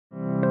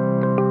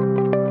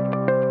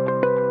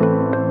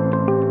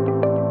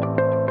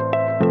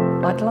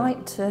I'd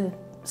like to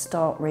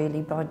start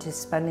really by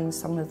dispelling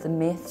some of the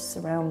myths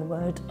around the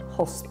word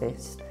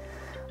hospice.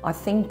 I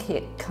think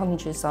it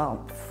conjures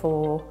up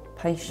for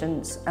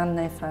patients and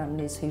their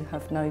families who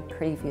have no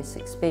previous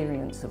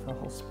experience of a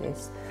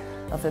hospice,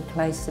 of a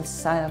place of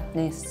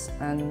sadness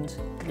and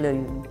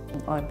gloom.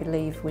 I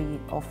believe we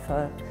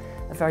offer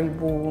a very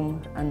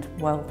warm and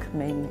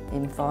welcoming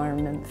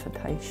environment for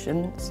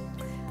patients.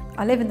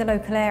 I live in the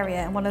local area,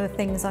 and one of the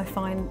things I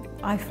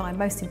find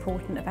most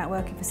important about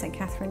working for St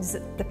Catherine's is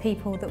that the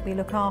people that we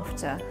look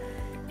after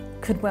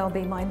could well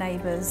be my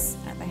neighbours.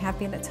 They have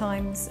been at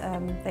times.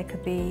 They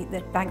could be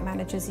the bank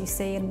managers you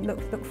see and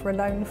look for a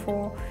loan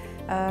for.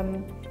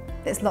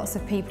 There's lots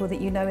of people that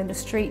you know in the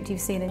street,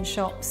 you've seen in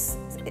shops.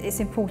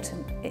 It's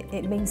important.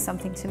 It means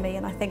something to me,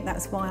 and I think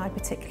that's why I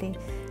particularly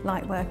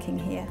like working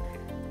here.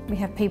 We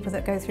have people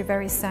that go through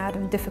very sad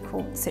and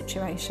difficult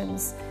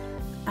situations,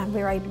 and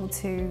we're able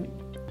to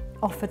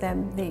offer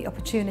them the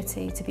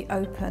opportunity to be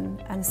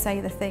open and say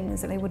the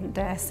things that they wouldn't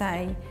dare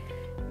say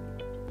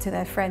to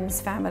their friends,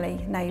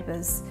 family,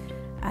 neighbours,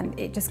 and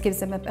it just gives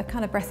them a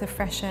kind of breath of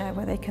fresh air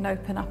where they can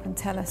open up and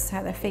tell us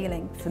how they're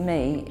feeling. For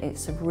me,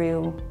 it's a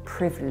real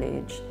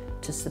privilege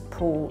to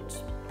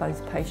support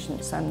both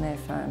patients and their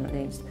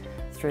families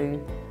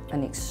through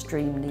an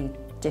extremely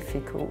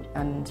difficult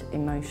and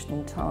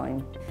emotional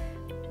time.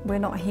 We're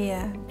not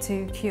here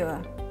to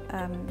cure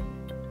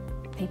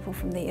people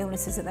from the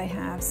illnesses that they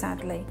have,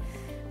 sadly,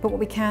 but what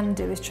we can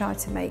do is try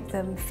to make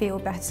them feel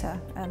better,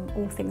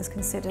 all things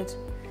considered.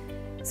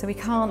 So we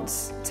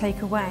can't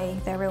take away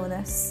their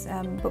illness,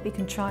 but we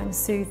can try and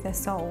soothe their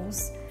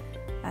souls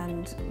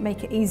and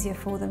make it easier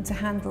for them to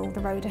handle the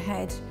road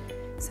ahead.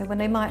 So when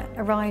they might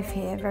arrive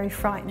here very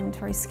frightened,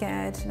 very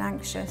scared and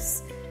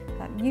anxious,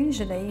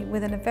 usually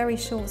within a very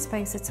short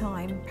space of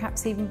time,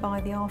 perhaps even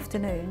by the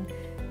afternoon,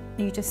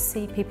 you just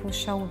see people's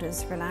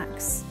shoulders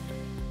relax.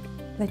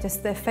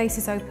 Their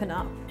faces open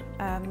up,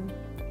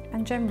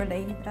 and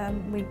generally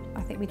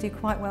I think we do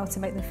quite well to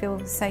make them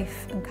feel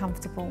safe and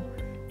comfortable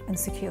and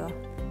secure.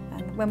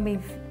 And when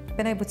we've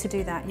been able to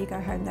do that, you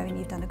go home knowing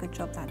you've done a good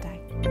job that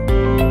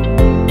day.